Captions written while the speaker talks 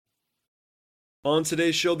On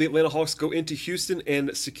today's show, the Atlanta Hawks go into Houston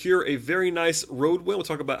and secure a very nice road win. We'll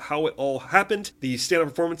talk about how it all happened, the standout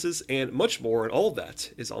performances, and much more, and all of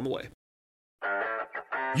that is on the way.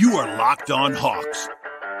 You are Locked On Hawks,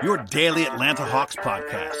 your daily Atlanta Hawks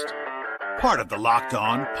podcast. Part of the Locked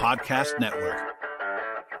On Podcast Network.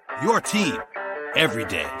 Your team every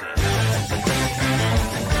day.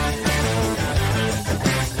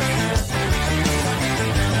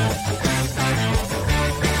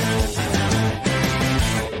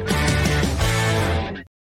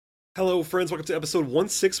 Hello, friends. Welcome to episode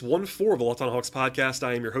 1614 of the Locked On Hawks podcast.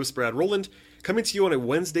 I am your host, Brad Rowland, coming to you on a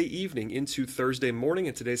Wednesday evening into Thursday morning.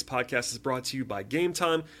 And today's podcast is brought to you by Game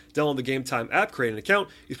Time. Download the Game Time app, create an account,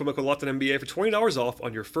 use promo code Locked On NBA for $20 off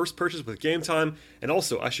on your first purchase with Game Time. And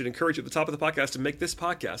also, I should encourage you at the top of the podcast to make this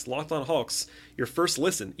podcast, Locked On Hawks, your first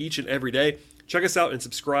listen each and every day. Check us out and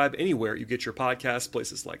subscribe anywhere you get your podcasts,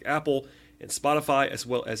 places like Apple and Spotify, as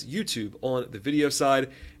well as YouTube on the video side.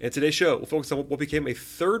 And today's show will focus on what became a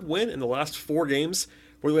third win in the last four games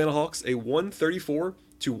for the Atlanta Hawks, a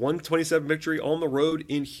 134-127 victory on the road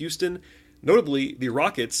in Houston. Notably, the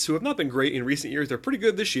Rockets, who have not been great in recent years, they're pretty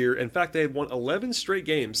good this year. In fact, they had won 11 straight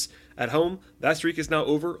games at home. That streak is now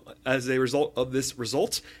over as a result of this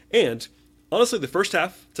result. And honestly, the first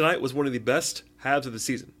half tonight was one of the best halves of the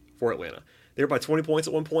season for Atlanta. They were by 20 points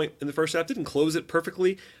at one point in the first half. Didn't close it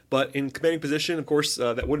perfectly, but in commanding position, of course,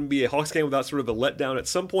 that wouldn't be a Hawks game without sort of a letdown at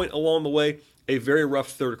some point along the way. A very rough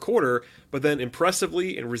third quarter, but then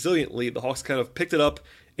impressively and resiliently, the Hawks kind of picked it up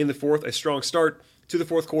in the fourth, a strong start to the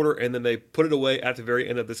fourth quarter, and then they put it away at the very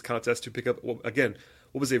end of this contest to pick up, again,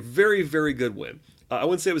 what was a very, very good win. I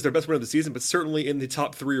wouldn't say it was their best win of the season, but certainly in the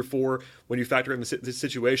top 3 or 4 when you factor in the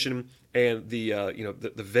situation and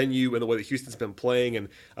the venue and the way that Houston's been playing, and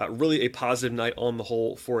really a positive night on the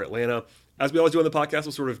whole for Atlanta. As we always do on the podcast,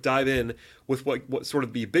 we'll sort of dive in with what sort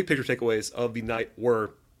of the big picture takeaways of the night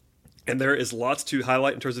were. And there is lots to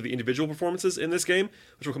highlight in terms of the individual performances in this game,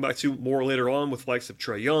 which we'll come back to more later on with the likes of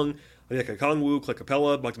Trae Young, Onyeka Okongwu, Clint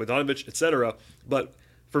Capella, Mike Bogdanovich, etc. But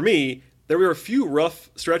for me, there were a few rough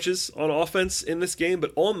stretches on offense in this game,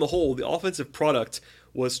 but on the whole, the offensive product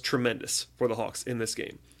was tremendous for the Hawks in this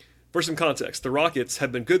game. For some context, the Rockets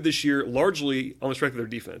have been good this year largely on the strength of their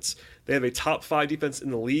defense. They have a top 5 defense in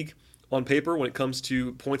the league on paper when it comes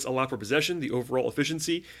to points allowed per possession, the overall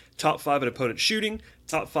efficiency, top 5 in opponent shooting,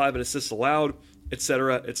 top 5 in assists allowed,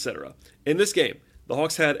 etc., etc. In this game, the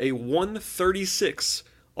Hawks had a 136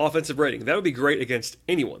 offensive rating. That would be great against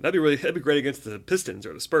anyone. That'd be great against the Pistons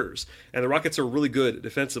or the Spurs. And the Rockets are really good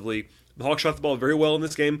defensively. The Hawks shot the ball very well in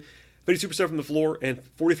this game. 52% from the floor and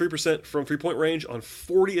 43% from three-point range on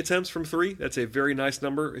 40 attempts from three. That's a very nice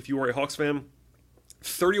number if you are a Hawks fan.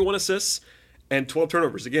 31 assists and 12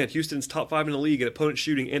 turnovers. Again, Houston's top 5 in the league in opponent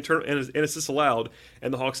shooting and assists allowed,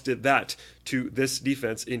 and the Hawks did that to this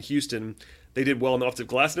defense in Houston. They did well on the offensive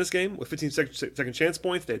glass in this game with 15 second chance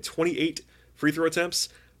points. They had 28 free throw attempts.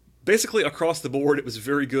 Basically, across the board, it was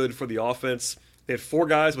very good for the offense. They had 4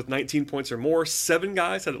 guys with 19 points or more. 7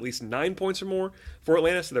 guys had at least 9 points or more for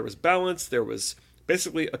Atlanta, so there was balance. There was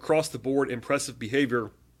basically across the board impressive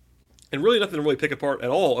behavior, and really nothing to really pick apart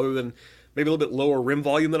at all other than maybe a little bit lower rim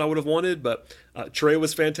volume than I would have wanted, but Trae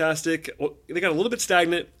was fantastic. They got a little bit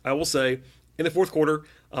stagnant, I will say, in the fourth quarter.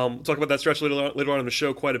 We'll talk about that stretch later on in the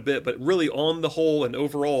show quite a bit, but really on the whole and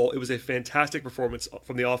overall, it was a fantastic performance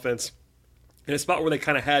from the offense in a spot where they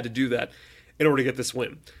kind of had to do that in order to get this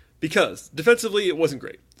win. Because defensively, it wasn't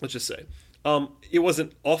great, let's just say. It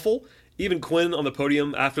wasn't awful. Even Quinn on the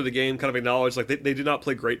podium after the game kind of acknowledged they did not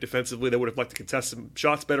play great defensively. They would have liked to contest some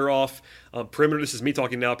shots better off. Perimeter, this is me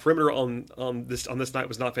talking now, perimeter on this night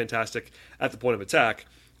was not fantastic at the point of attack.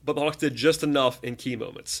 But the Hawks did just enough in key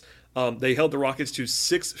moments. They held the Rockets to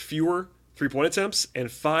 6 fewer three-point attempts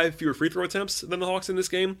and 5 fewer free throw attempts than the Hawks in this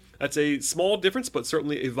game. That's a small difference, but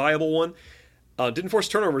certainly a viable one. Didn't force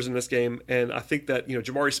turnovers in this game, and I think that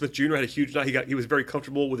Jamari Smith Jr. had a huge night. He was very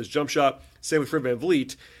comfortable with his jump shot. Same with Fred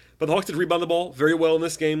VanVleet. But the Hawks did rebound the ball very well in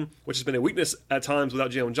this game, which has been a weakness at times without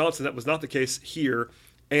Jalen Johnson. That was not the case here.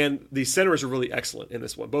 And the centers are really excellent in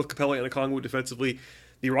this one. Both Capella and Okongwu defensively.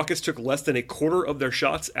 The Rockets took less than a quarter of their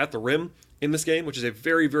shots at the rim in this game, which is a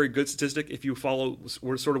very, very good statistic if you follow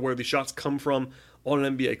sort of where the shots come from on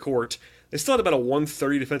an NBA court. They still had about a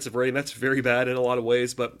 130 defensive rating. That's very bad in a lot of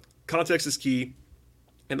ways, but context is key.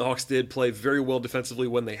 And the Hawks did play very well defensively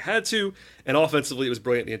when they had to, and offensively it was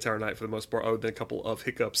brilliant the entire night for the most part, other than a couple of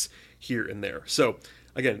hiccups here and there. So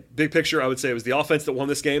Again, big picture, I would say it was the offense that won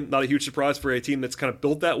this game. Not a huge surprise for a team that's kind of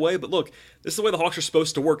built that way. But look, this is the way the Hawks are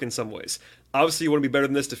supposed to work in some ways. Obviously, you want to be better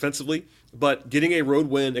than this defensively, but getting a road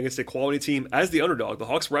win against a quality team as the underdog, the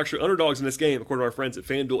Hawks were actually underdogs in this game, according to our friends at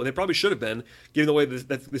FanDuel, and they probably should have been, given the way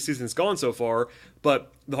that the season's gone so far.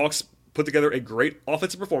 But the Hawks put together a great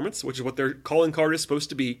offensive performance, which is what their calling card is supposed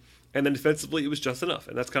to be. And then defensively, it was just enough.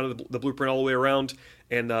 And that's kind of the blueprint all the way around.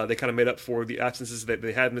 And they kind of made up for the absences that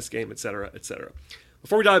they had in this game, et cetera, et cetera.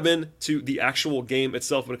 Before we dive into the actual game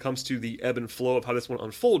itself, when it comes to the ebb and flow of how this one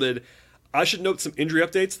unfolded, I should note some injury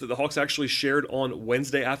updates that the Hawks actually shared on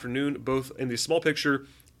Wednesday afternoon, both in the small picture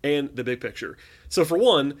and the big picture. So for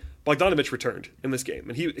one, Bogdanovic returned in this game.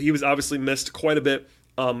 And he was obviously missed quite a bit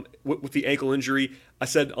with the ankle injury. I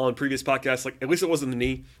said on previous podcasts, like, at least it wasn't the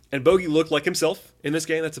knee. And Bogey looked like himself in this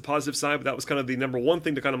game. That's a positive sign, but that was kind of the number one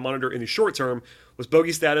thing to kind of monitor in the short term was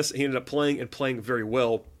Bogey's status. He ended up playing and playing very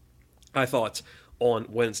well, I thought, on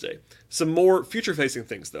Wednesday. Some more future-facing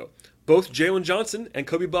things, though. Both Jalen Johnson and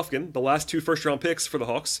Kobe Buffkin, the last two first-round picks for the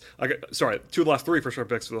Hawks, two of the last three first-round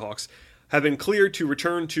picks for the Hawks, have been cleared to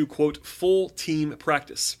return to, quote, full team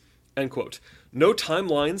practice, end quote. No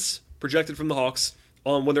timelines projected from the Hawks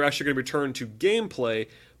on when they're actually going to return to gameplay,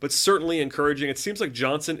 but certainly encouraging. It seems like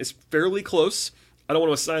Johnson is fairly close. I don't want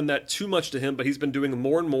to assign that too much to him, but he's been doing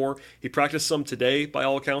more and more. He practiced some today, by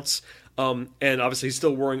all accounts, and obviously he's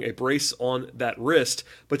still wearing a brace on that wrist,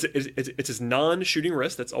 but it's his non-shooting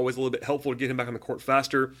wrist. That's always a little bit helpful to get him back on the court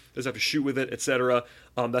faster. Doesn't have to shoot with it, etc.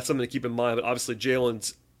 That's something to keep in mind, but obviously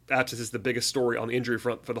Jalen's absence is the biggest story on the injury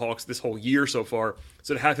front for the Hawks this whole year so far,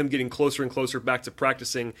 so to have him getting closer and closer back to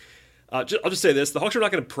practicing, I'll just say this. The Hawks are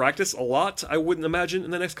not going to practice a lot, I wouldn't imagine,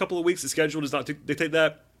 in the next couple of weeks. The schedule does not dictate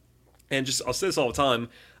that. And I'll say this all the time.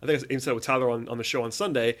 I think I even said it with Tyler on the show on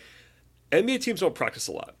Sunday. NBA teams don't practice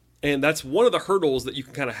a lot. And that's one of the hurdles that you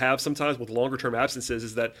can kind of have sometimes with longer-term absences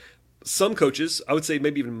is that some coaches, I would say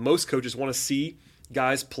maybe even most coaches, want to see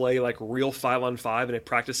guys play like real 5-on-5 in a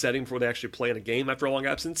practice setting before they actually play in a game after a long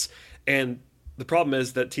absence. And the problem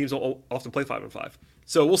is that teams don't often play 5-on-5.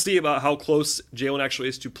 So we'll see about how close Jalen actually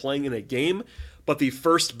is to playing in a game. But the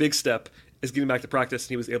first big step is getting back to practice, and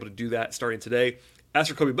he was able to do that starting today. As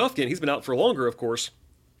for Kobe Buffkin, he's been out for longer, of course.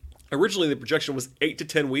 Originally, the projection was 8 to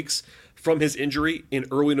 10 weeks from his injury in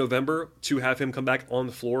early November to have him come back on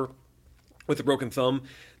the floor with a broken thumb.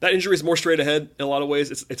 That injury is more straight ahead in a lot of ways.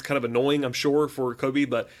 It's kind of annoying, I'm sure, for Kobe,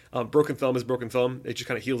 but broken thumb is broken thumb. It just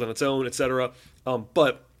kind of heals on its own, etc.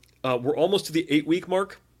 But we're almost to the 8-week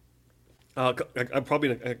mark. I'm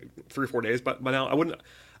probably in 3 or 4 days by now.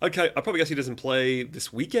 I probably guess he doesn't play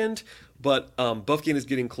this weekend, but Buffkin is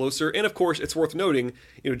getting closer. And of course, it's worth noting,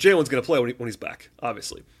 Jalen's going to play when he's back,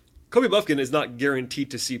 obviously. Kobe Buffkin is not guaranteed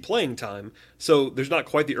to see playing time, so there's not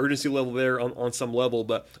quite the urgency level there on some level,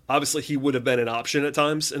 but obviously he would have been an option at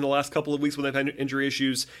times in the last couple of weeks when they've had injury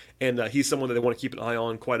issues, and he's someone that they want to keep an eye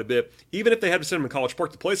on quite a bit. Even if they had to send him in College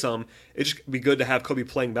Park to play some, it'd just be good to have Kobe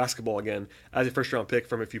playing basketball again as a first-round pick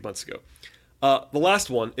from a few months ago. The last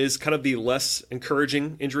one is kind of the less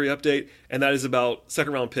encouraging injury update, and that is about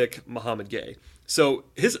second-round pick Mohamed Gay. So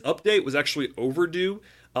his update was actually overdue.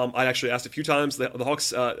 I actually asked a few times. The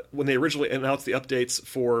Hawks, when they originally announced the updates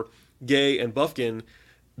for Gay and Buffkin,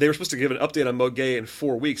 they were supposed to give an update on Mo Gay in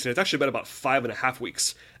 4 weeks, and it's actually been about 5.5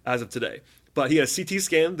 weeks as of today. But he had a CT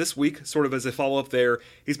scan this week, sort of as a follow-up there.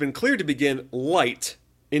 He's been cleared to begin light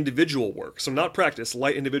individual work, so not practice,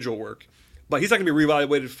 light individual work. But he's not going to be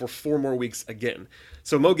reevaluated for 4 more weeks again.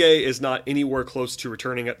 So Mo Gay is not anywhere close to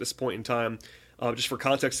returning at this point in time. Just for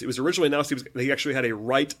context, it was originally announced he actually had a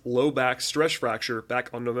right low back stress fracture back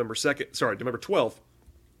on November 12th.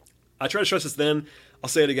 I tried to stress this then. I'll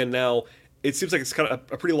say it again now. It seems like it's kind of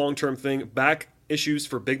a pretty long-term thing. Back issues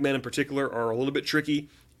for big men in particular are a little bit tricky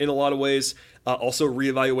in a lot of ways. Also,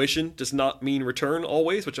 reevaluation does not mean return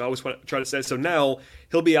always, which I always try to say. So now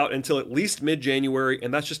he'll be out until at least mid-January,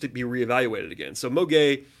 and that's just to be reevaluated again. So Mo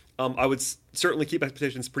Gay, I would certainly keep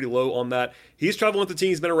expectations pretty low on that. He's traveling with the team.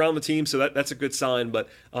 He's been around the team, so that's a good sign. But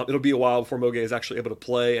it'll be a while before Mo Gay is actually able to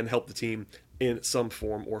play and help the team in some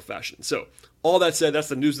form or fashion. So all that said, that's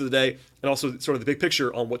the news of the day, and also sort of the big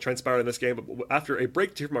picture on what transpired in this game. But after a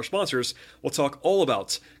break to hear from our sponsors, we'll talk all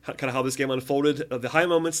about kind of how this game unfolded, the high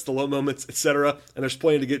moments, the low moments, etc. And there's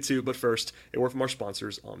plenty to get to. But first, a word from our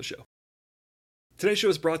sponsors on the show. Today's show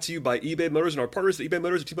is brought to you by eBay Motors, and our partners at eBay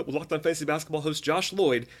Motors have teamed up with Locked On Fantasy Basketball host Josh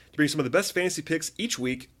Lloyd to bring you some of the best fantasy picks each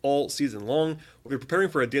week, all season long. We'll be preparing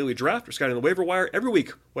for a daily draft or scouting the waiver wire every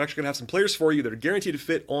week. We're actually going to have some players for you that are guaranteed to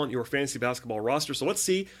fit on your fantasy basketball roster. So let's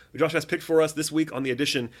see who Josh has picked for us this week on the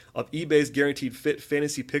edition of eBay's Guaranteed Fit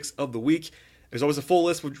Fantasy Picks of the Week. There's always a full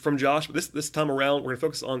list from Josh, but this time around, we're going to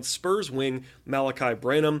focus on Spurs wing Malachi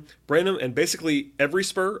Branham. Branham and basically every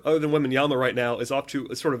Spur, other than Wembanyama right now, is off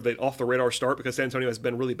to sort of the off-the-radar start because San Antonio has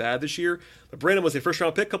been really bad this year. But Branham was a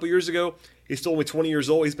first-round pick a couple years ago. He's still only 20 years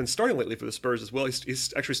old. He's been starting lately for the Spurs as well.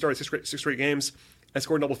 He's actually started six straight games and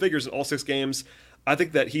scored double figures in all 6 games. I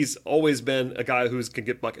think that he's always been a guy who can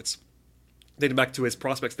get buckets, dating back to his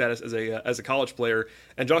prospect status as a college player.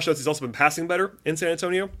 And Josh notes he's also been passing better in San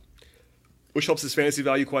Antonio, which helps his fantasy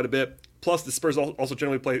value quite a bit. Plus, the Spurs also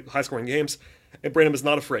generally play high-scoring games, and Branham is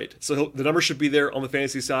not afraid. So the numbers should be there on the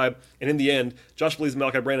fantasy side. And in the end, Josh believes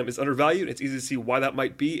Malachi Branham is undervalued. It's easy to see why that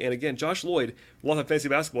might be. And again, Josh Lloyd, Lifetime Fantasy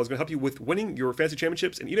Basketball, is going to help you with winning your fantasy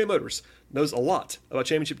championships. And eBay Motors knows a lot about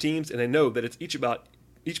championship teams, and they know that it's about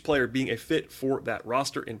each player being a fit for that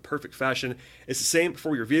roster in perfect fashion. It's the same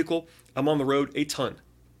for your vehicle. I'm on the road a ton.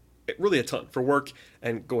 Really a ton for work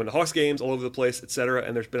and going to Hawks games all over the place, etc.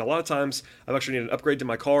 And there's been a lot of times I've actually needed an upgrade to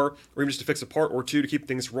my car or even just to fix a part or two to keep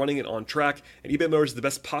things running and on track. And eBay Motors is the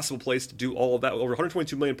best possible place to do all of that. With over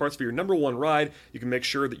 122 million parts for your number one ride, you can make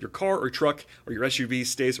sure that your car or truck or your SUV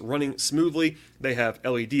stays running smoothly. They have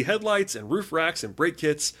LED headlights and roof racks and brake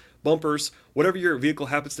kits, bumpers, whatever your vehicle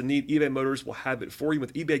happens to need, eBay Motors will have it for you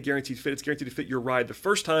with eBay Guaranteed Fit. It's guaranteed to fit your ride the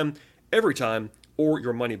first time, every time, or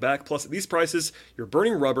your money back. Plus, at these prices, you're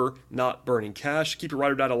burning rubber, not burning cash. Keep your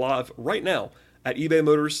ride or die alive right now at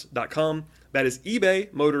ebaymotors.com. That is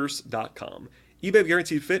ebaymotors.com. eBay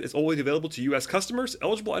Guaranteed Fit is always available to U.S. customers.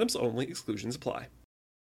 Eligible items only. Exclusions apply.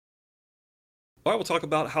 All right, we'll talk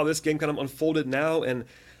about how this game kind of unfolded now. And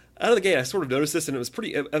out of the gate, I sort of noticed this, and it was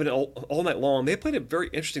pretty evident all night long. They played a very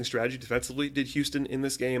interesting strategy defensively, did Houston, in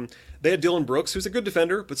this game. They had Dylan Brooks, who's a good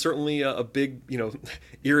defender, but certainly a big,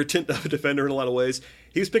 irritant of a defender in a lot of ways.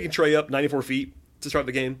 He was picking Trey up 94 feet to start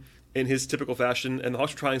the game in his typical fashion, and the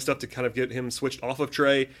Hawks were trying stuff to kind of get him switched off of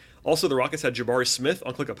Trey. Also, the Rockets had Jabari Smith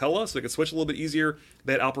on Clint Capella, so they could switch a little bit easier.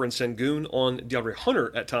 They had Alperen Sengun on DeAndre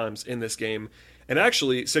Hunter at times in this game. And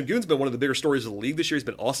actually, Sengun's been one of the bigger stories of the league this year. He's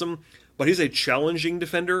been awesome, but he's a challenging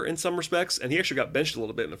defender in some respects, and he actually got benched a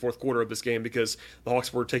little bit in the fourth quarter of this game because the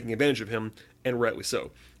Hawks were taking advantage of him, and rightly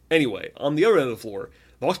so. Anyway, on the other end of the floor,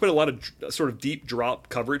 the Hawks played a lot of sort of deep drop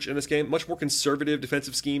coverage in this game, much more conservative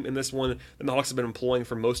defensive scheme in this one than the Hawks have been employing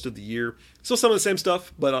for most of the year. Still some of the same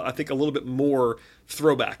stuff, but I think a little bit more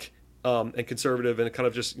throwback and conservative and kind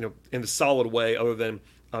of just, in a solid way other than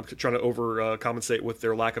trying to overcompensate with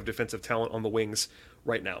their lack of defensive talent on the wings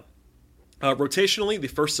right now. Rotationally, the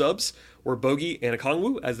first subs were Bogey and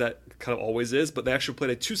Okongwu, as that kind of always is, but they actually played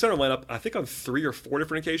a two-center lineup, I think on 3 or 4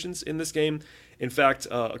 different occasions in this game. In fact,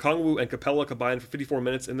 Okongwu and Capella combined for 54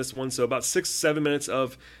 minutes in this one, so about 6-7 minutes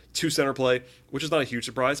of two-center play, which is not a huge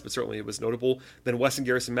surprise, but certainly it was notable. Then Weston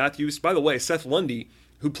Garrison Matthews. By the way, Seth Lundy,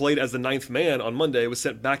 who played as the 9th man on Monday, was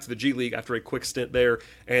sent back to the G League after a quick stint there,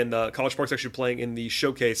 and College Park's actually playing in the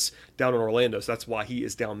showcase down in Orlando, so that's why he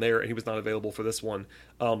is down there, and he was not available for this one.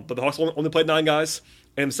 But the Hawks only played 9 guys,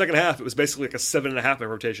 and in the second half, it was basically like a 7.5-man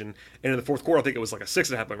rotation, and in the fourth quarter, I think it was like a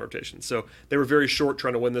 6.5-man rotation. So they were very short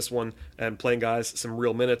trying to win this one and playing guys some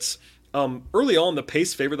real minutes. Early on, the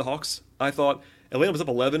pace favored the Hawks, I thought. Atlanta was up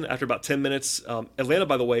 11 after about 10 minutes. Atlanta,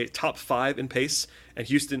 by the way, top 5 in pace, and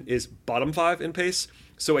Houston is bottom 5 in pace.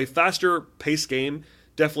 So a faster pace game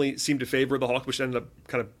definitely seemed to favor the Hawks, which ended up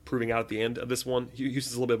kind of proving out at the end of this one.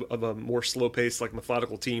 Houston's a little bit of a more slow pace, like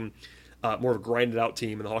methodical team, more of a grinded out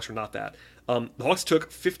team, and the Hawks are not that. The Hawks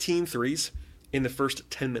took 15 threes in the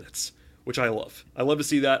first 10 minutes, which I love. I love to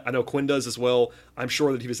see that. I know Quinn does as well. I'm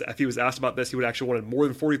sure that if he was asked about this, he would actually wanted more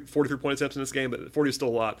than 43 point attempts in this game, but 40 is still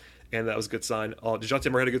a lot, and that was a good sign.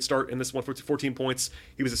 DeJounte Murray had a good start in this one, 14 points.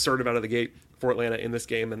 He was assertive out of the gate for Atlanta in this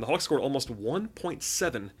game, and the Hawks scored almost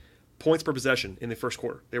 1.7 points per possession in the first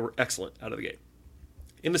quarter. They were excellent out of the gate.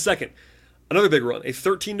 In the second, another big run, a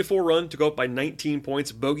 13-4 run to go up by 19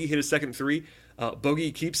 points. Bogey hit his second three.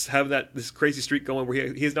 Bogey keeps having this crazy streak going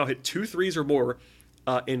where he has now hit 2 threes or more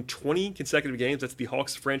in 20 consecutive games. That's the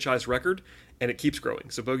Hawks franchise record, and it keeps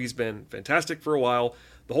growing. So Bogey's been fantastic for a while.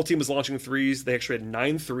 The whole team was launching threes. They actually had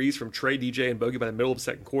 9 threes from Trey, DJ, and Bogey by the middle of the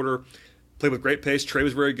second quarter. Played with great pace. Trey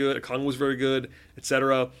was very good. Okongwu was very good,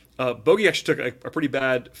 etc. Bogey actually took a pretty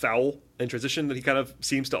bad foul in transition that he kind of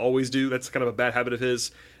seems to always do. That's kind of a bad habit of his.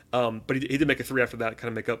 But he did make a 3 after that, kind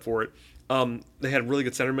of make up for it. They had really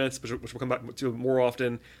good center minutes, which we'll come back to more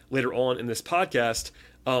often later on in this podcast.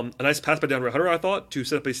 A nice pass by DeAndre Hunter, I thought, to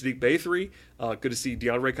set up a Saddiq Bey 3. Good to see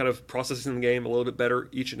DeAndre kind of processing the game a little bit better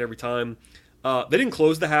each and every time. They didn't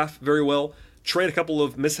close the half very well. Trey had a couple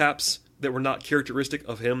of mishaps that were not characteristic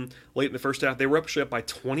of him late in the first half. They were actually up by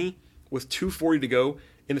 20 with 2:40 to go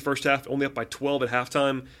in the first half, only up by 12 at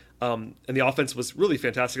halftime. And the offense was really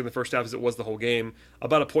fantastic in the first half as it was the whole game.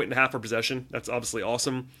 About a point and a half per possession. That's obviously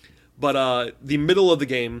awesome. But the middle of the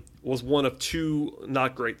game was one of two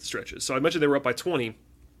not great stretches. So I mentioned they were up by 20.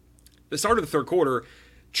 The start of the third quarter,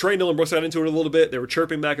 Trey and Dillon Brooks got into it a little bit. They were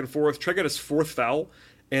chirping back and forth. Trey got his fourth foul,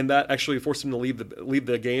 and that actually forced him to leave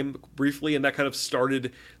the game briefly, and that kind of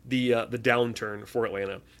started the downturn for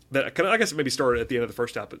Atlanta. That kind of, I guess it maybe started at the end of the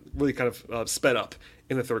first half, but really kind of sped up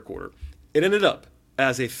in the third quarter. It ended up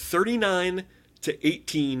as a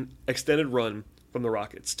 39-18 extended run from the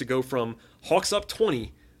Rockets to go from Hawks up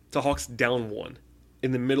 20 to Hawks down 1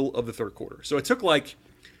 in the middle of the third quarter. So it took like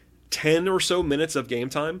 10 or so minutes of game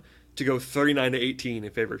time to go 39-18 in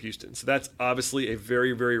favor of Houston. So that's obviously a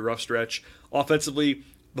very, very rough stretch. Offensively,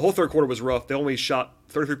 the whole third quarter was rough. They only shot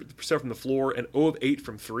 33% from the floor and 0 of 8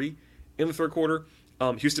 from 3 in the third quarter.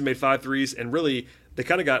 Houston made 5 threes, and really, they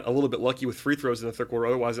kind of got a little bit lucky with free throws in the third quarter.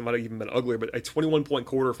 Otherwise, it might have even been uglier, but a 21-point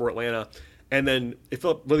quarter for Atlanta. And then it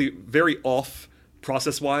felt really very off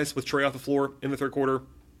process-wise with Trey off the floor in the third quarter.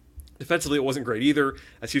 Defensively, it wasn't great either,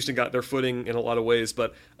 as Houston got their footing in a lot of ways.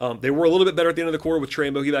 But they were a little bit better at the end of the quarter with Trey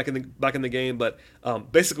and Bogey back in the game. But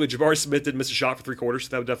basically, Jabari Smith did miss a shot for 3 quarters.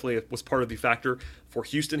 So that definitely was part of the factor for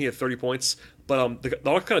Houston. He had 30 points. But the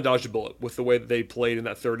Hawks kind of dodged a bullet with the way that they played in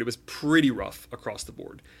that third. It was pretty rough across the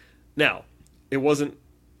board. Now, it wasn't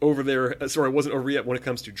over yet when it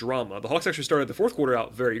comes to drama. The Hawks actually started the fourth quarter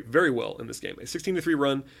out very, very well in this game. A 16-3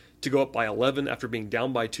 run to go up by 11 after being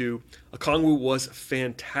down by 2. Okongwu was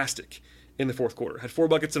fantastic in the fourth quarter. Had 4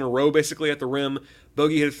 buckets in a row basically at the rim.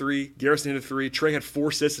 Bogey hit a 3. Garrison hit a 3. Trey had 4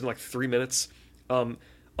 assists in like 3 minutes.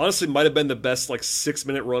 Honestly, might have been the best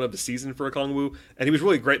 6-minute run of the season for Okongwu. And he was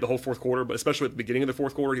really great the whole fourth quarter, but especially at the beginning of the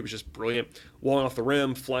fourth quarter, he was just brilliant. Walling off the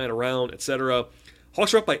rim, flying around, etc.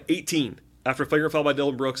 Hawks were up by 18 after a flagrant foul by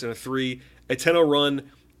Dillon Brooks and a 3. A 10-0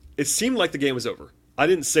 run. It seemed like the game was over. I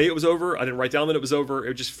didn't say it was over. I didn't write down that it was over.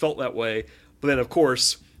 It just felt that way. But then, of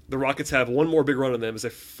course, the Rockets have one more big run on them. It's a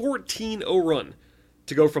 14-0 run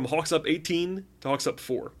to go from Hawks up 18 to Hawks up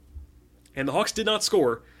 4. And the Hawks did not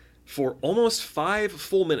score for almost 5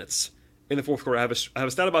 full minutes in the fourth quarter. I have a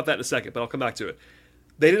stat about that in a second, but I'll come back to it.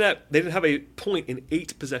 They didn't have a point in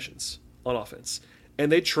 8 possessions on offense.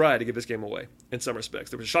 And they tried to give this game away in some respects.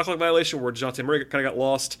 There was a shot clock violation where DeJounte Murray kind of got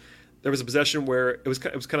lost. There was a possession where it was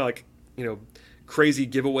kind of like, crazy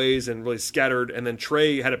giveaways and really scattered. And then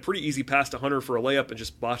Trey had a pretty easy pass to Hunter for a layup and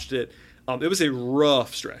just botched it. It was a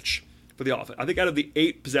rough stretch for the offense. I think out of the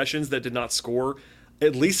 8 possessions that did not score,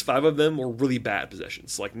 at least 5 of them were really bad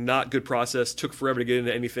possessions. Not good process, took forever to get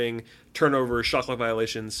into anything, turnovers, shot clock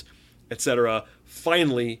violations, etc.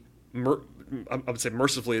 Finally, I would say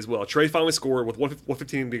mercifully as well, Trey finally scored with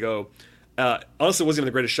 1:15 to go. Honestly, it wasn't even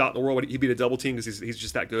the greatest shot in the world. He beat a double team because he's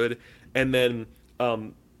just that good. And then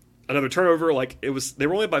another turnover. They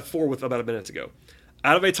were only by 4 with about a minute to go.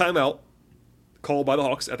 Out of a timeout called by the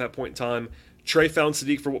Hawks at that point in time, Trey found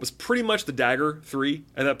Sadiq for what was pretty much the dagger 3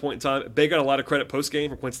 at that point in time. Bay got a lot of credit post-game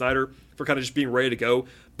from Quinn Snyder for kind of just being ready to go.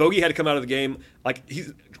 Bogey had to come out of the game.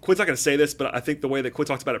 Quinn's not going to say this, but I think the way that Quinn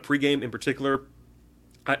talked about it pregame in particular,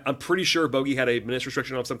 I'm pretty sure Bogey had a minutes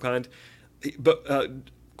restriction of some kind. But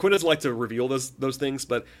Quinn doesn't like to reveal those things,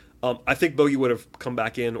 but I think Bogey would have come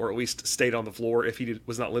back in or at least stayed on the floor if he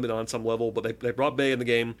was not limited on some level. But they brought Bay in the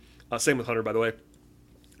game. Same with Hunter, by the way.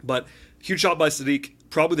 But huge shot by Sadiq.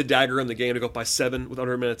 Probably the dagger in the game to go up by 7 with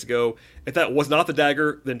under a minute to go. If that was not the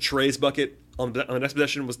dagger, then Trey's bucket on the next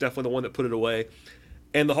possession was definitely the one that put it away.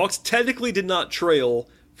 And the Hawks technically did not trail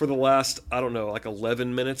for the last,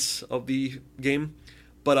 11 minutes of the game.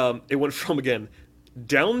 But it went from, again,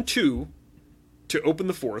 down 2 to open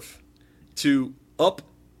the fourth to up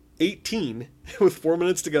 18 with 4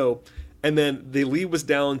 minutes to go. And then the lead was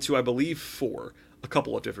down to, I believe, 4 a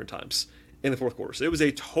couple of different times in the fourth quarter. So it was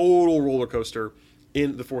a total roller coaster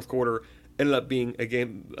in the fourth quarter. Ended up being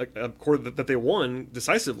a quarter that they won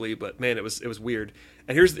decisively, but man, it was weird.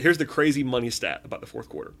 And here's the crazy money stat about the fourth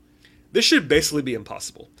quarter. This should basically be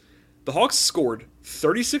impossible. The Hawks scored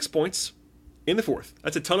 36 points in the fourth.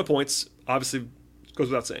 That's a ton of points. Obviously, goes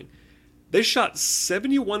without saying. They shot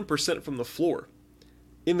 71% from the floor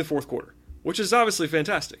in the fourth quarter, which is obviously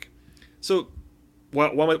fantastic. So why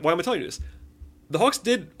am I telling you this? The Hawks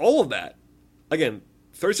did all of that. Again,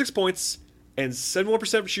 36 points and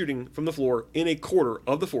 71% shooting from the floor in a quarter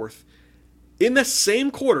of the fourth. In the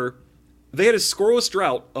same quarter, they had a scoreless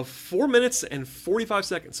drought of 4 minutes and 45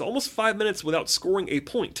 seconds, so almost 5 minutes without scoring a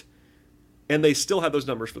point. And they still had those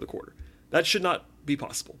numbers for the quarter. That should not be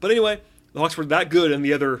possible. But anyway, the Hawks were that good in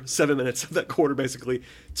the other 7 minutes of that quarter, basically,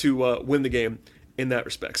 to win the game in that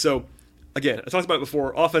respect. So, again, I talked about it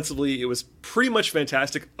before. Offensively, it was pretty much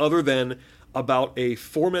fantastic, other than about a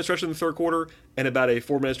 4-minute stretch in the third quarter and about a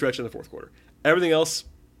 4-minute stretch in the fourth quarter. Everything else,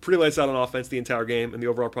 pretty lights out on offense the entire game, and the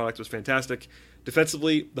overall product was fantastic.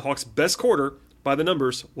 Defensively, the Hawks' best quarter, by the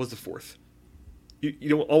numbers, was the fourth. You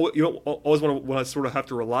don't always want to sort of have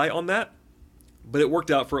to rely on that, but it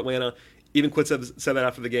worked out for Atlanta. Even Quinn said that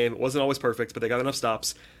after the game. It wasn't always perfect, but they got enough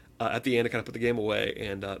stops at the end to kind of put the game away,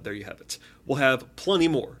 and there you have it. We'll have plenty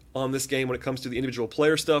more on this game when it comes to the individual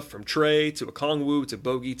player stuff, from Trey to Okongwu to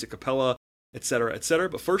Bogey to Capella, etc., etc.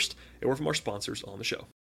 But first, a word from our sponsors on the show.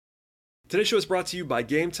 Today's show is brought to you by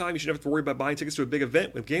Game Time. You should never have to worry about buying tickets to a big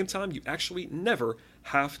event. With Game Time, you actually never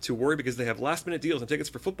have to worry because they have last-minute deals on tickets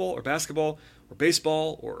for football or basketball or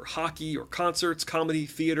baseball or hockey or concerts, comedy,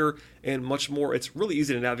 theater, and much more. It's really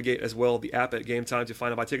easy to navigate as well, the app at Game Time, to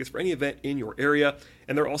find and buy tickets for any event in your area.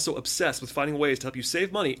 And they're also obsessed with finding ways to help you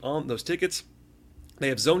save money on those tickets. They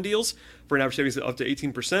have zone deals for an average savings of up to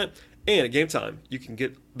 18%. And at Game Time, you can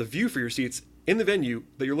get the view for your seats in the venue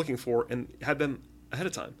that you're looking for and have them ahead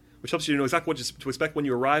of time, which helps you to know exactly what to expect when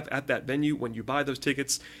you arrive at that venue, when you buy those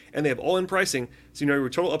tickets. And they have all-in pricing, so you know your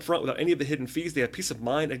total upfront without any of the hidden fees. They have peace of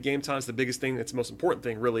mind at Game Time. It's the biggest thing. It's the most important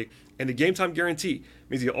thing, really. And the Game Time guarantee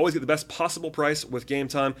means you always get the best possible price with Game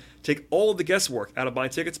Time. Take all of the guesswork out of buying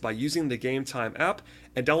tickets by using the Game Time app.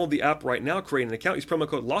 And download the app right now. Create an account. Use promo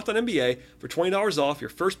code LOCKEDONNBA for $20 off your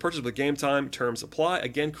first purchase with Game Time. Terms apply.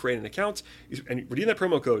 Again, create an account and redeem that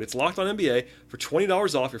promo code. It's LOCKEDONNBA for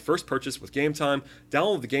 $20 off your first purchase with Game Time.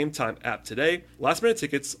 Download the Game Time app today. Last minute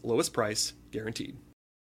tickets, lowest price, guaranteed.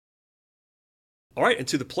 All right, and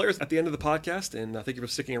to the players at the end of the podcast, and thank you for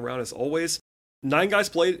sticking around as always. 9 guys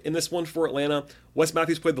played in this one for Atlanta. Wes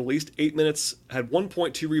Matthews played the least, 8 minutes, had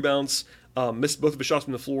 1.2 rebounds, missed both of his shots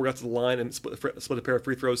from the floor, got to the line, and split a pair of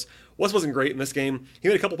free throws. Wes wasn't great in this game. He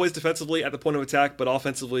made a couple plays defensively at the point of attack, but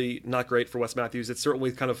offensively, not great for Wes Matthews. It's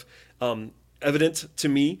certainly kind of evident to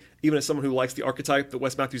me, even as someone who likes the archetype that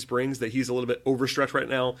Wes Matthews brings, that he's a little bit overstretched right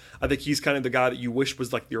now. I think he's kind of the guy that you wish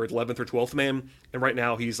was like your 11th or 12th man, and right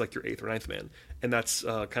now he's like your 8th or 9th man, and that's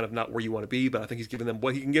kind of not where you want to be, but I think he's giving them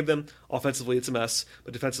what he can give them. Offensively, it's a mess,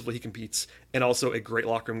 but defensively, he competes, and also a great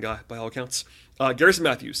locker room guy by all accounts. Garrison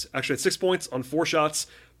Matthews actually had 6 points on 4 shots.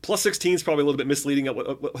 Plus 16 is probably a little bit misleading.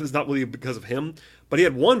 It's not really because of him, but he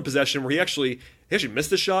had one possession where he actually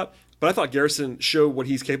missed the shot. But I thought Garrison showed what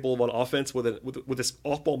he's capable of on offense with this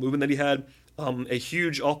off-ball movement that he had. A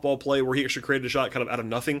huge off-ball play where he actually created a shot kind of out of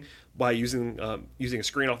nothing by using a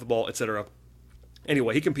screen off the ball, etc.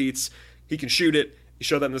 Anyway, he competes. He can shoot it. He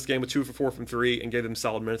showed that in this game with 2 for 4 from 3 and gave them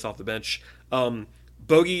solid minutes off the bench.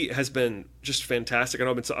 Bogey has been just fantastic. I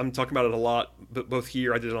know I'm talking about it a lot, but both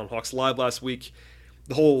here, I did it on Hawks Live last week,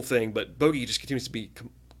 the whole thing, but Bogey just continues to be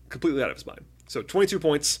completely out of his mind. So 22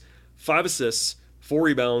 points, 5 assists, 4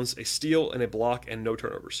 rebounds, a steal, and a block, and no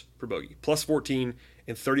turnovers for Bogey. Plus 14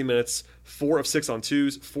 in 30 minutes, 4 of 6 on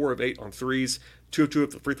 2s, 4 of 8 on 3s, 2 of 2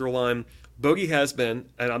 at the free throw line. Bogey has been,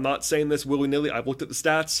 and I'm not saying this willy-nilly, I've looked at the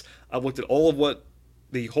stats, I've looked at all of what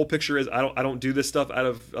the whole picture is. I don't do this stuff out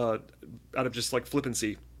of just like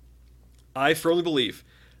flippancy. I firmly believe,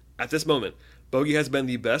 at this moment, Bogey has been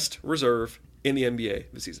the best reserve in the NBA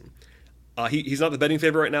this season. He's not the betting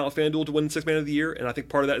favorite right now at FanDuel to win 6th Man of the Year, and I think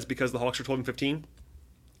part of that is because the Hawks are 12-15.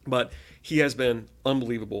 But he has been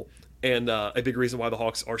unbelievable, and a big reason why the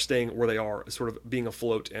Hawks are staying where they are, sort of being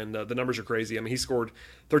afloat, and the numbers are crazy. I mean, he scored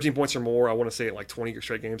 13 points or more, I want to say, in like 20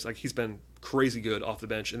 straight games. Like, he's been crazy good off the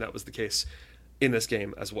bench, and that was the case in this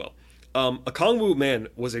game as well. Okongwu, man,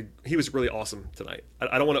 he was really awesome tonight.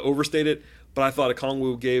 I don't want to overstate it, but I thought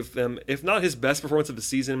Okongwu gave them, if not his best performance of the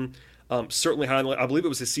season, certainly high. I believe it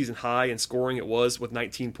was his season high in scoring. It was with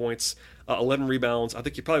 19 points, 11 rebounds. I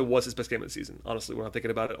think he probably was his best game of the season, honestly, when I'm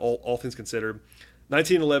thinking about it, all things considered.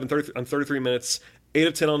 19-11 on 33 minutes, 8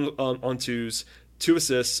 of 10 on 2s, 2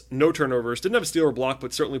 assists, no turnovers. Didn't have a steal or block,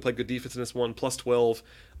 but certainly played good defense in this one, plus 12.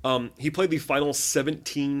 He played the final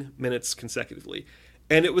 17 minutes consecutively.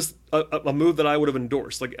 And it was a move that I would have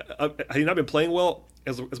endorsed. Like, had he not been playing well,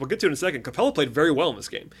 as we'll get to in a second, Capella played very well in this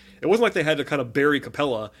game. It wasn't like they had to kind of bury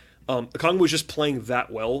Capella. Okongwu was just playing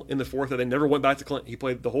that well in the fourth that they never went back to Clint. He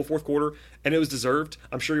played the whole fourth quarter, and it was deserved.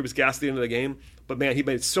 I'm sure he was gassed at the end of the game, but man, he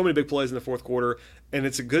made so many big plays in the fourth quarter, and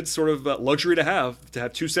it's a good sort of luxury to have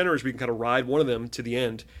 2 centers where you can kind of ride one of them to the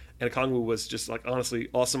end. And Okongwu was just, like, honestly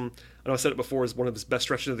awesome. I know I said it before, as one of his best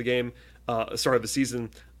stretches of the game, start of the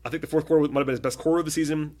season. I think the fourth quarter might have been his best quarter of the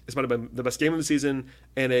season. This might have been the best game of the season,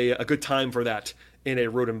 and a good time for that in a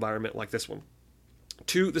road environment like this one.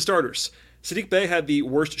 To the starters. Saddiq Bey had the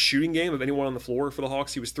worst shooting game of anyone on the floor for the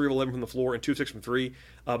Hawks. He was 3 of 11 from the floor and 2 of 6 from 3.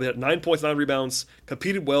 But he had 9 points, 9 rebounds,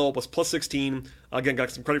 competed well, was plus 16. Again, got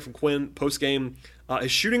some credit from Quinn post-game. His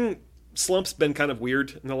shooting slump's been kind of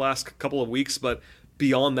weird in the last couple of weeks, but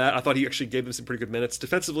beyond that, I thought he actually gave them some pretty good minutes.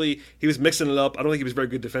 Defensively, he was mixing it up. I don't think he was very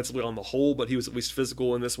good defensively on the whole, but he was at least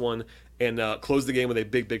physical in this one and closed the game with a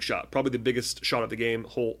big shot. Probably the biggest shot of the game,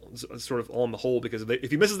 sort of on the whole, because if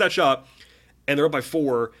he misses that shot and they're up by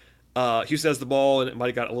 4, Houston has the ball, and it might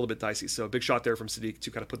have got a little bit dicey. So a big shot there from Sadiq to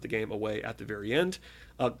kind of put the game away at the very end.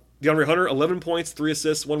 DeAndre Hunter, 11 points, 3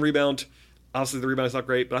 assists, 1 rebound. Obviously, the rebound is not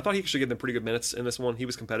great, but I thought he actually gave them pretty good minutes in this one. He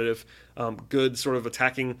was competitive, good sort of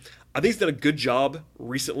attacking. I think he's done a good job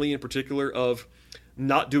recently in particular of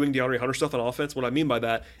not doing DeAndre Hunter stuff on offense. What I mean by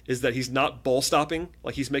that is that he's not ball stopping.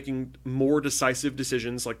 Like, he's making more decisive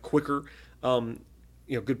decisions, like quicker,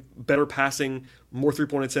 good, better passing, more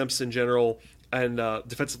three-point attempts in general, and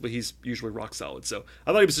defensively he's usually rock solid. So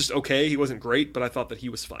I thought he was just okay. He wasn't great, but I thought that he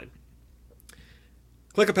was fine.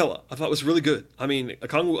 Clint Capella, I thought was really good. I mean,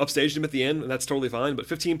 Okongwu upstaged him at the end, and that's totally fine, but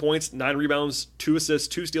 15 points, 9 rebounds, 2 assists,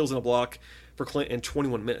 2 steals, and a block for Clint in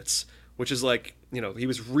 21 minutes, which is like, he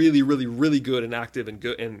was really good and active and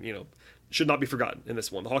good, and, should not be forgotten in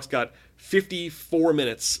this one. The Hawks got 54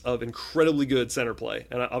 minutes of incredibly good center play,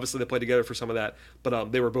 and obviously they played together for some of that,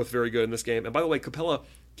 but they were both very good in this game. And by the way, Capella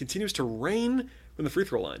continues to reign from the free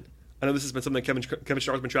throw line. I know this has been something Kevin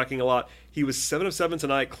Starr's been tracking a lot. He was 7 of 7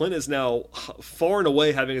 tonight. Clint is now far and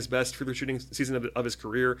away having his best free throw shooting season of his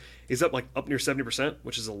career. He's up near 70%,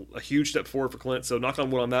 which is a huge step forward for Clint. So knock on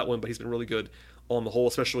wood on that one, but he's been really good on the whole,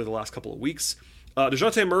 especially the last couple of weeks.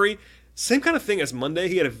 DeJounte Murray, same kind of thing as Monday.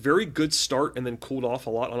 He had a very good start and then cooled off a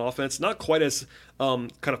lot on offense. Not quite as kind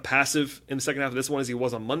of passive in the second half of this one as he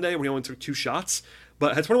was on Monday, when he only took 2 shots,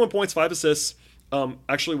 but had 21 points, 5 assists.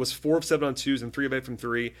 Actually was 4 of 7 on 2s and 3 of 8 from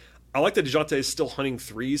 3. I like that DeJounte is still hunting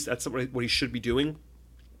threes. That's what he should be doing.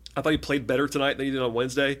 I thought he played better tonight than he did on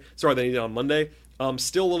Monday.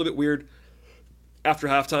 Still a little bit weird after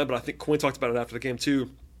halftime, but I think Quinn talked about it after the game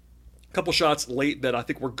too. A couple shots late that I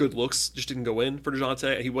think were good looks, just didn't go in for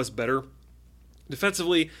DeJounte, and he was better.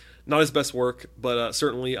 Defensively, not his best work, but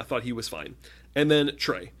certainly I thought he was fine. And then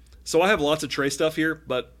Trae. So I have lots of Trae stuff here,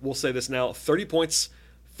 but we'll say this now. 30 points,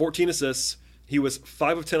 14 assists. He was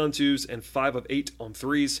 5 of 10 on 2s and 5 of 8 on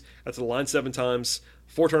 3s. That's the line 7 times.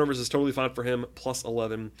 4 turnovers is totally fine for him, plus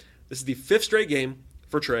 11. This is the 5th straight game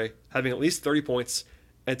for Trae, having at least 30 points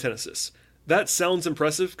and 10 assists. That sounds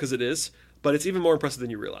impressive, because it is, but it's even more impressive than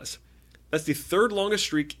you realize. That's the 3rd longest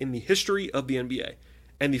streak in the history of the NBA,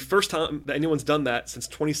 and the first time that anyone's done that since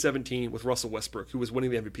 2017 with Russell Westbrook, who was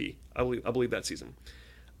winning the MVP, I believe that season.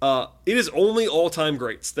 It is only all-time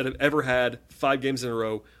greats that have ever had 5 games in a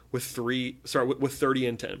row with 30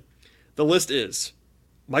 and 10. The list is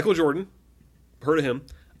Michael Jordan, heard of him,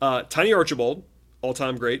 Tiny Archibald,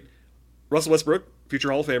 all-time great, Russell Westbrook,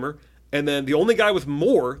 future Hall of Famer, and then the only guy with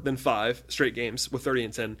more than 5 straight games with 30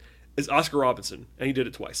 and 10 is Oscar Robertson, and he did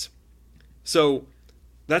it twice. So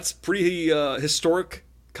that's pretty historic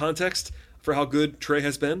context for how good Trae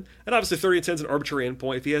has been, and obviously 30 and 10 is an arbitrary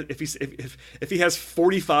endpoint. If he has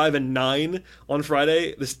 45 and 9 on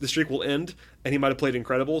Friday, the streak will end, and he might have played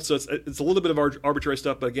incredible. So it's a little bit of arbitrary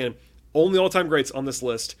stuff, but again, only all-time greats on this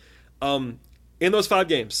list. In those 5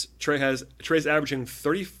 games, Trae's averaging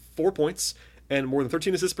 34 points and more than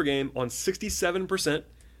 13 assists per game on 67%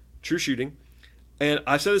 true shooting. And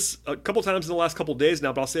I've said this a couple times in the last couple days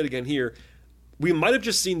now, but I'll say it again here. We might have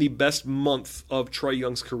just seen the best month of Trae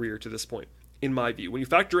Young's career to this point, in my view. When you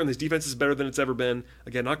factor in his defense is better than it's ever been,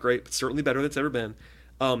 again, not great, but certainly better than it's ever been.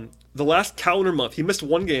 The last calendar month, he missed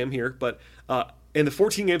 1 game here, but in the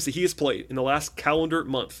 14 games that he has played in the last calendar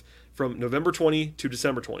month, from November 20 to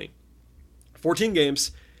December 20, 14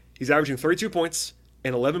 games, he's averaging 32 points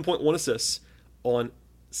and 11.1 assists on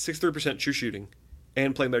 63% true shooting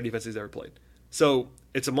and playing better defense he's ever played. So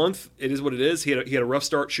it's a month. It is what it is. He had a rough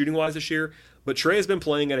start shooting-wise this year, but Trae has been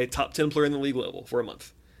playing at a top 10 player in the league level for a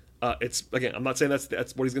month. I'm not saying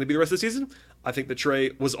that's what he's going to be the rest of the season. I think that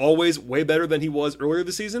Trae was always way better than he was earlier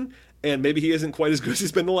this season, and maybe he isn't quite as good as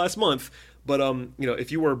he's been the last month. But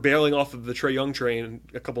if you were bailing off of the Trae Young train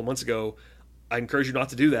a couple of months ago, I encourage you not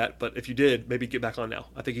to do that. But if you did, maybe get back on now.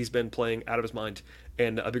 I think he's been playing out of his mind,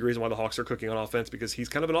 and a big reason why the Hawks are cooking on offense, because he's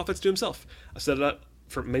kind of an offense to himself. I've said that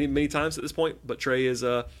for many times at this point, but Trae is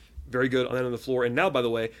very good on that end of the floor. And now, by the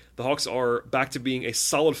way, the Hawks are back to being a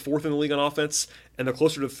solid 4th in the league on offense, and they're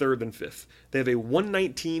closer to 3rd than 5th. They have a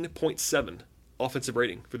 119.7 offensive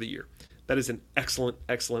rating for the year. That is an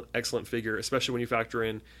excellent figure, especially when you factor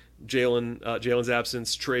in Jalen's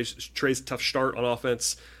absence, Trae's tough start on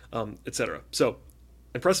offense, etc. So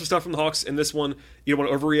impressive stuff from the Hawks in this one. You don't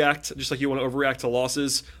want to overreact, just like you want to overreact to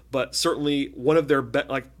losses, but certainly one of their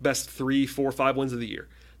best 3, 4, 5 wins of the year.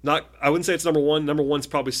 I wouldn't say it's number one. Number one's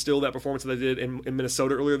probably still that performance that they did in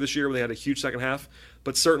Minnesota earlier this year, where they had a huge second half.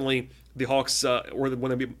 But certainly the Hawks, when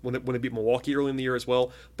they beat Milwaukee early in the year as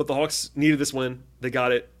well. But the Hawks needed this win. They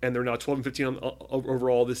got it, and they're now 12-15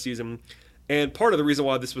 overall this season. And part of the reason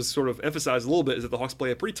why this was sort of emphasized a little bit is that the Hawks play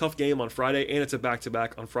a pretty tough game on Friday, and it's a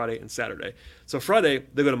back-to-back on Friday and Saturday. So Friday,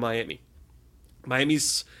 they go to Miami.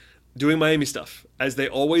 Miami's doing Miami stuff, as they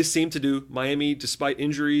always seem to do. Miami, despite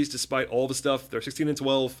injuries, despite all the stuff, they're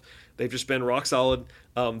 16-12. They've just been rock solid.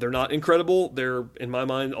 They're not incredible. They're, in my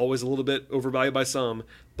mind, always a little bit overvalued by some,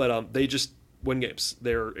 but they just win games.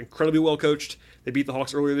 They're incredibly well coached. They beat the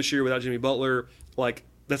Hawks earlier this year without Jimmy Butler.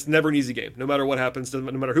 That's never an easy game. No matter what happens, no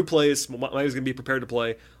matter who plays, Miami's going to be prepared to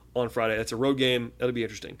play on Friday. That's a road game. That'll be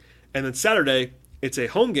interesting. And then Saturday, it's a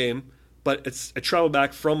home game, but it's a travel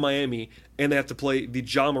back from Miami, and they have to play the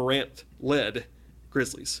Ja Morant-led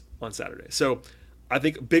Grizzlies on Saturday. So I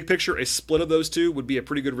think big picture, a split of those two would be a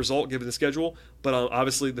pretty good result given the schedule. But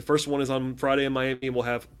obviously the first one is on Friday in Miami, and we'll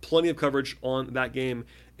have plenty of coverage on that game,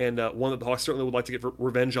 and one that the Hawks certainly would like to get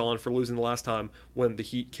revenge on for losing the last time when the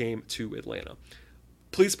Heat came to Atlanta.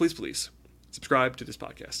 Please, please, please subscribe to this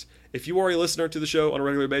podcast. If you are a listener to the show on a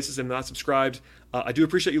regular basis and not subscribed, I do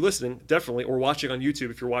appreciate you listening, definitely, or watching on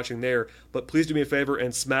YouTube if you're watching there. But please do me a favor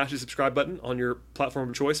and smash the subscribe button on your platform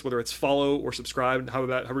of choice, whether it's follow or subscribe,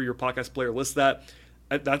 however your podcast player lists that.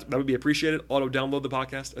 That would be appreciated. Auto-download the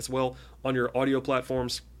podcast as well on your audio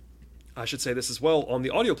platforms. I should say this as well. On the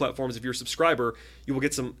audio platforms, if you're a subscriber, you will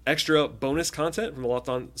get some extra bonus content from the Locked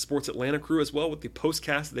On Sports Atlanta crew as well, with the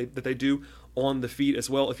postcast that they do on the feed as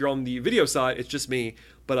well. If you're on the video side, it's just me,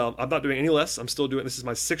 but I'm not doing any less. I'm still doing, this is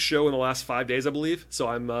my 6th show in the last 5 days, I believe. So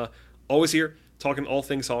I'm always here talking all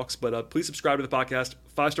things Hawks, but please subscribe to the podcast,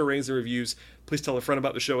 5-star ratings and reviews. Please tell a friend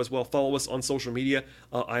about the show as well. Follow us on social media.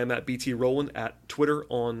 I am at BT Rowland at Twitter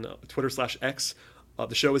on Twitter/X.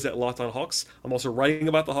 The show is at Locked On Hawks. I'm also writing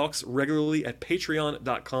about the Hawks regularly at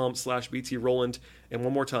patreon.com/BT Rowland. And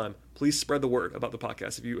one more time, please spread the word about the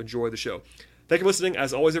podcast if you enjoy the show. Thank you for listening.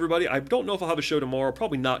 As always, everybody, I don't know if I'll have a show tomorrow.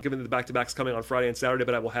 Probably not, given that the back-to-backs coming on Friday and Saturday,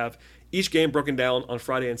 but I will have each game broken down on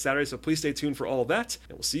Friday and Saturday. So please stay tuned for all of that,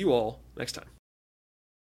 and we'll see you all next time.